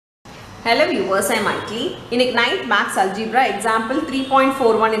Hello viewers, I am Maitli. இன்னைக்கு 9th Maths Algebra example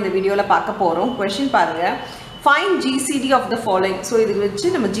 3.41 இந்த வீடியோல பார்க்க போறோம். Question பாருங்க. Find GCD of the following. So இது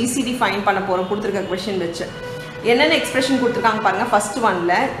வச்சு நம்ம GCD find பண்ண போறோம் கொடுத்திருக்க question வச்சு. என்னென்ன expression கொடுத்திருக்காங்க பாருங்க. First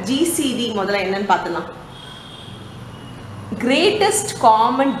oneல GCD முதல்ல என்னன்னு பார்த்தலாம். Greatest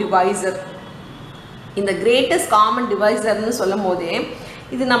common divisor. இந்த greatest common divisor னு சொல்லும்போதே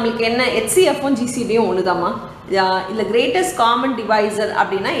இது நமக்கு என்ன HCF உம் GCD உம் ஒண்ணுதாமா. இல்ல greatest common divisor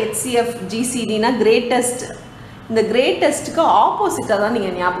அப்படினா HCF GCD னா greatest. இந்த greatestக்கு ஆப்போசிட்டா தான் நீங்க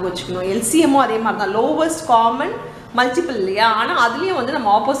ஞாபகம் வச்சுக்கணும். LCM அதே மாதிரி தான் lowest common multiple இல்லையா. ஆனா அதுலயும் வந்து நம்ம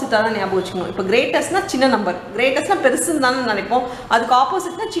ஆப்போசிட்டா தான் ஞாபகம் வச்சுக்கணும். இப்போ greatestனா சின்ன நம்பர். greatestனா பெருசுன்னு தான் நினைப்போம். அதுக்கு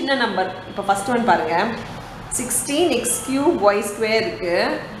ஆப்போசிட்னா சின்ன நம்பர். இப்போ ஃபர்ஸ்ட் ஒன் பாருங்க. 16x cube y square இருக்கு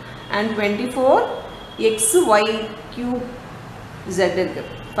and 24x y cube z இருக்கு.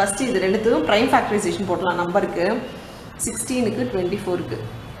 First இது ரெண்டுத்துக்கும் prime factorization போடலாம் நம்பருக்கு. 16 க்கு 24 க்கு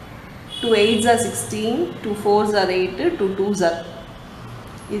 2 8s are 16, 2 4s are 8, 2 2s are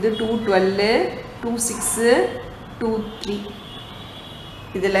இது 2 12, 2 6, 2 3.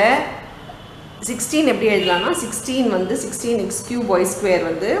 இதுல 16 எப்படி எழுதலாம்னா 16 வந்து 16x cube y square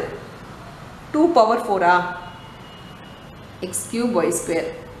வந்து 2 power 4 x cube y square.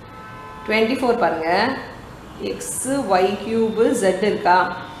 24 பாருங்க x y cube z இருக்கா.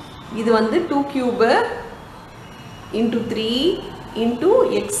 இது வந்து 2 cube into 3 into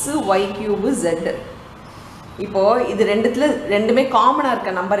x y cube z. இப்போ இது ரெண்டுமே காமனா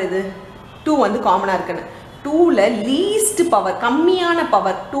இருக்க நம்பர் இது 2 வந்து காமனா இருக்குன்னு 2 ல லீஸ்ட் பவர் கம்மியான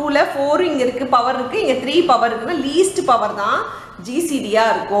பவர் 2 ல 4 இங்க இருக்கு பவர் இருக்கு இங்க 3 பவர் இருக்குன்னா லீஸ்ட் பவர் தான் GCD யா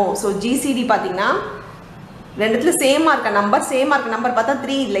இருக்கும். சோ GCD பாத்தீங்கன்னா ரெண்டுத்துல சேமா இருக்க நம்பர் பார்த்தா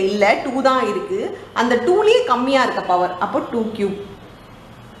 3 இல்ல 2 தான் இருக்கு. அந்த 2 லயே கம்மியா இருக்க பவர் அப்போ 2 கியூப்.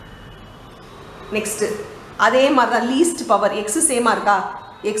 நெக்ஸ்ட் அதே மாதிரி தான் லீஸ்ட் பவர் x சேமா இருக்கா.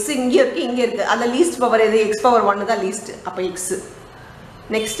 x இங்க இருக்கு அந்த லீஸ்ட் பவர் எது x பவர் 1 தான் லீஸ்ட் அப்ப x.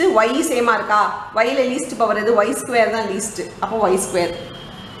 நெக்ஸ்ட் y சேமா இருக்கா. y ல லீஸ்ட் பவர் எது y ஸ்கொயர் தான் லீஸ்ட் அப்போ y ஸ்கொயர்.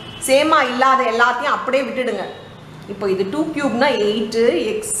 சேமா இல்லாத எல்லாத்தையும் அப்படியே விட்டுடுங்க. இப்போ இது 2 கியூப்னா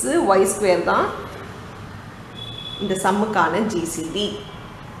 8x y ஸ்கொயர் தான் இந்த சம்முக்கான GCD.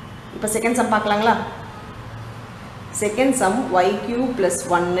 இப்போ second sum பார்க்கலாங்களா. Second sum y cube plus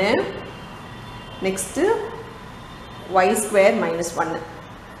 1 next y square minus 1.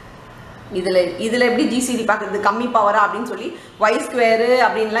 இதுல எப்படி GCD பார்க்குறது கம்மி பவரா அப்படின்னு சொல்லி y square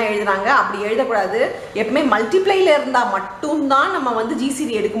அப்படின்லாம் எழுதுறாங்க. அப்படி எழுதக்கூடாது. எப்பவுமே மல்டிப்ளைல இருந்தா மட்டும்தான் நம்ம வந்து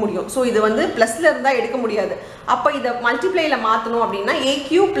GCD எடுக்க முடியும். ஸோ இது வந்து பிளஸ்ல இருந்தா எடுக்க முடியாது. அப்போ இதை மல்டிப்ளைல மாற்றணும் அப்படின்னா a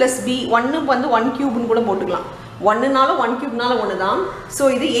cube plus b 1 வந்து 1 கியூப்னு கூட போட்டுக்கலாம். 1னாலும் 1 கியூப்னாலும் 1 தான். ஸோ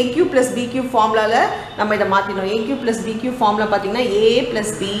இது a cube plus b cube ஃபார்முலாவில் நம்ம இதை மாற்றினோம். a cube plus b cube formula பார்த்தீங்கன்னா a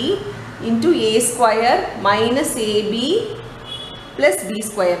plus b into a square minus ab plus b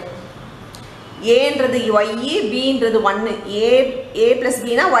square. aன்றது y, bன்றது 1. a plus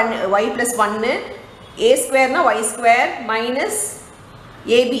bனா 1 y plus 1, a squareனா y square minus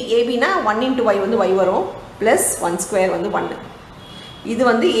abனா 1 into y வந்து y வரும் plus 1 square வந்து 1. இது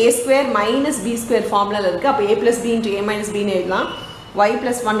வந்து a square minus b square ஃபார்முலால இருக்கு. அப்ப a plus b into a minus b னு எழுதலாம். y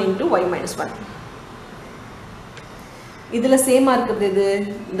plus 1 into y minus 1. இதுல சேமா இருக்குது இது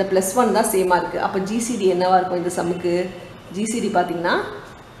இந்த plus 1 தான் சேமா இருக்கு. அப்ப GCD என்னவா இருக்கும் இந்த சம்முக்கு? GCD பாத்தீங்கன்னா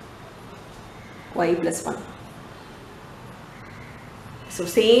y plus 1. ஸோ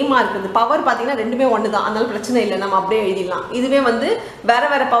சேமாக இருக்குது. பவர் பார்த்தீங்கன்னா ரெண்டுமே ஒன்று தான். அதனால பிரச்சனை இல்லை, நம்ம அப்படியே எழுதிடலாம். இதுவே வந்து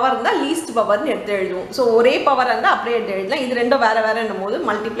வேறு பவர் இருந்தால் லீஸ்ட் பவர்னு எடுத்து எழுதுவோம். ஸோ ஒரே பவர் இருந்தால் அப்படியே எடுத்து எழுதலாம். இது ரெண்டும் வேறுன்னும் போது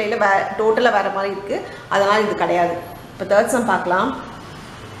மல்டிப்ளைல டோட்டலாக வேறு மாதிரி இருக்குது. அதனால் இது கிடையாது. இப்போ தேர்ட் சம் பார்க்கலாம்.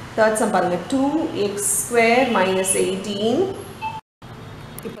 தேர்ட் சம் பாருங்கள். 2x square minus 18.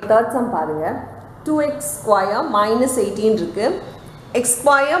 இப்போ தேர்ட் சம் பாருங்கள். 2x square minus 18 இருக்குது. x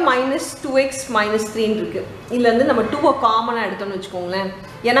square minus 2x minus 3 இருக்கு. இதுலேருந்து நம்ம 2 காமனாக எடுத்தோம்னு வச்சுக்கோங்களேன்.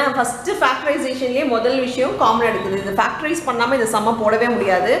 ஏன்னா ஃபஸ்ட்டு ஃபேக்டரைசேஷன்லேயே முதல் விஷயம் காமனாக எடுக்குது. இது ஃபேக்டரைஸ் பண்ணாமல் இந்த சம்மை போடவே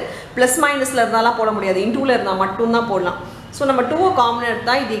முடியாது. ப்ளஸ் மைனஸில் இருந்தாலாம் போட முடியாது. இன்டூவில் இருந்தால் மட்டும்தான் போடலாம். ஸோ நம்ம 2 காமனாக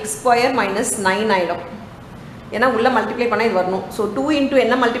எடுத்தால் இது x square minus 9 ஆகிடும். ஏன்னா உள்ளே மல்டிப்ளை பண்ணால் இது வரணும். ஸோ 2 இன்ட்டு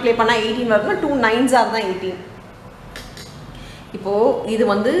என்ன மல்டிப்ளை பண்ணால் 18 வரணும். 2 9s தான் 18. இப்போது இது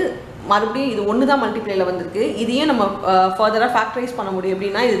வந்து மறுபடியும் இது ஒன்று தான் மல்டிப்ளைல வந்திருக்கு. இதையும் நம்ம ஃபர்தராக ஃபேக்டரைஸ் பண்ண முடியும்.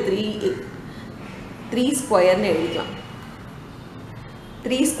 எப்படின்னா இது 3 ஸ்கொயர்னு எழுதிக்கலாம்.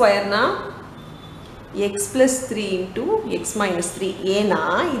 3 ஸ்கொயர்னா X plus 3 into X minus 3. ஏன்னா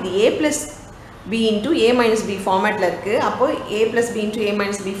இது a plus b into a minus b ஃபார்மேட்டில் இருக்குது. அப்போது a plus b into a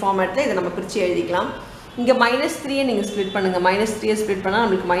minus b ஃபார்மேட்டில் இதை நம்ம பிரித்து எழுதிக்கலாம். இங்கே -3 நீங்கள் ஸ்ப்ளிட் பண்ணுங்கள். -3 ஸ்ப்ளிட் பண்ணால்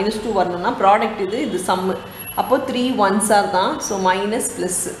நம்மளுக்கு -2 வரணும்னா ப்ராடக்ட் இது சம்மு. அப்போது 3 1s தான். ஸோ மைனஸ்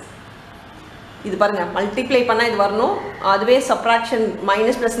ப்ளஸ் இது பாருங்கள் மல்டிப்ளை பண்ணால் இது வரணும், அதுவே சப்ராக்ஷன்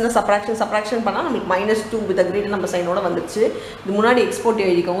மைனஸ் ப்ளஸ்னா சப்ராக்ஷன் பண்ணால் நம்மளுக்கு -2 வித் கிரேட்டர் நம்பர் சைனோட வந்துடுச்சு. இது முன்னாடி எக்ஸ்போர்ட்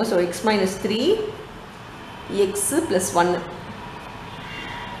எழுதிக்கோங்க. ஸோ x - 3 x + 1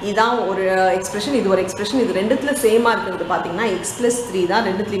 இதுதான் ஒரு எக்ஸ்பிரஷன், இது ஒரு எக்ஸ்பிரஷன். இது ரெண்டுத்துல சேமாக இருக்கிறது பார்த்தீங்கன்னா x + 3 தான்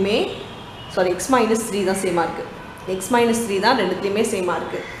ரெண்டுத்துலேயுமே, சாரி x - 3 தான் சேமாக இருக்குது. x - 3 தான் ரெண்டுத்துலேயுமே சேமாக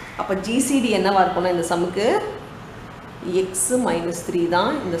இருக்குது. அப்போ GCD என்னவாக இருக்கும்னா இந்த சம்முக்கு x - 3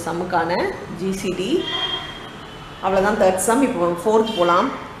 தான் இந்த சம்முக்கான GCD. அவ்வளோதான் தேர்ட் சம். இப்போ ஃபோர்த் போகலாம்.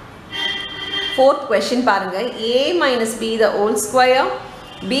 ஃபோர்த் கொஸ்டின் பாருங்கள். a - b the whole square,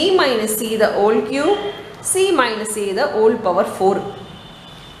 b - c the whole cube, c - a the whole power 4.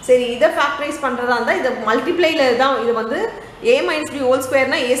 சரி, இதை ஃபேக்டரைஸ் பண்ணுறதா இருந்தால் இது மல்டிப்ளையில் தான். இது வந்து a - b whole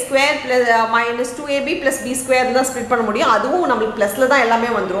ஸ்கொயர்னா a square plus -2ab + b square தான் ஸ்ப்ளிட் பண்ண முடியும். அதுவும் நம்மளுக்கு ப்ளஸில் தான்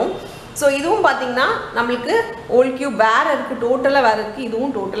எல்லாமே வந்துடும். ஸோ இதுவும் பார்த்தீங்கன்னா நம்மளுக்கு ஹோல் கியூப் வேறு இருக்குது, டோட்டலாக வேறு இருக்குது,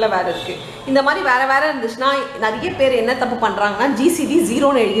 இதுவும் டோட்டலாக வேறு இருக்குது. இந்த மாதிரி வேறு இருந்துச்சுன்னா நிறைய பேர் என்ன தப்பு பண்ணுறாங்கன்னா GCD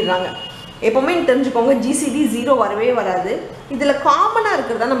 0ன்னு எழுதிடுறாங்க. எப்போவுமே தெரிஞ்சுக்கோங்க, GCD 0 வரவே வராது. இதில் காமனாக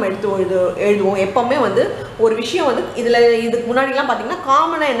இருக்கிறதா நம்ம எழுதுவோம். எப்போவுமே வந்து ஒரு விஷயம் வந்து இதில் இதுக்கு முன்னாடிலாம் பார்த்தீங்கன்னா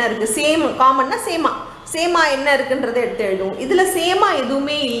காமனாக என்ன இருக்குது, காமன்னா சேமா என்ன இருக்குன்றதை எடுத்து எழுதுவோம். இதில் சேமா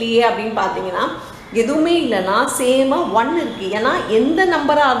எதுவுமே இல்லையே அப்படின்னு பார்த்தீங்கன்னா, எதுவுமே இல்லைன்னா சேமாக 1 இருக்குது. ஏன்னா எந்த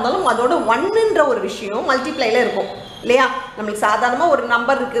நம்பராக இருந்தாலும் அதோட 1ன்ற ஒரு விஷயம் மல்டிப்ளைல இருக்கும் இல்லையா? நம்மளுக்கு சாதாரணமாக ஒரு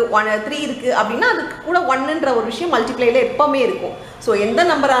நம்பர் இருக்குது, 3 இருக்குது அப்படின்னா அதுக்கு கூட 1ன்ற ஒரு விஷயம் மல்டிப்ளைல எப்போவுமே இருக்கும். ஸோ எந்த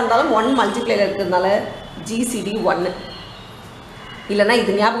நம்பராக இருந்தாலும் 1 மல்டிப்ளைல இருக்கிறதுனால GCD 1. இல்லைன்னா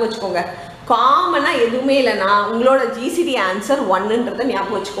இது ஞாபகம் வச்சுக்கோங்க, காமனாக எதுவுமே இல்லைன்னா உங்களோட GCD ஆன்சர் 1ன்றதை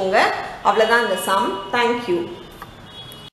ஞாபகம் வச்சுக்கோங்க. அவ்வளோதான் இந்த சம். தேங்க்யூ.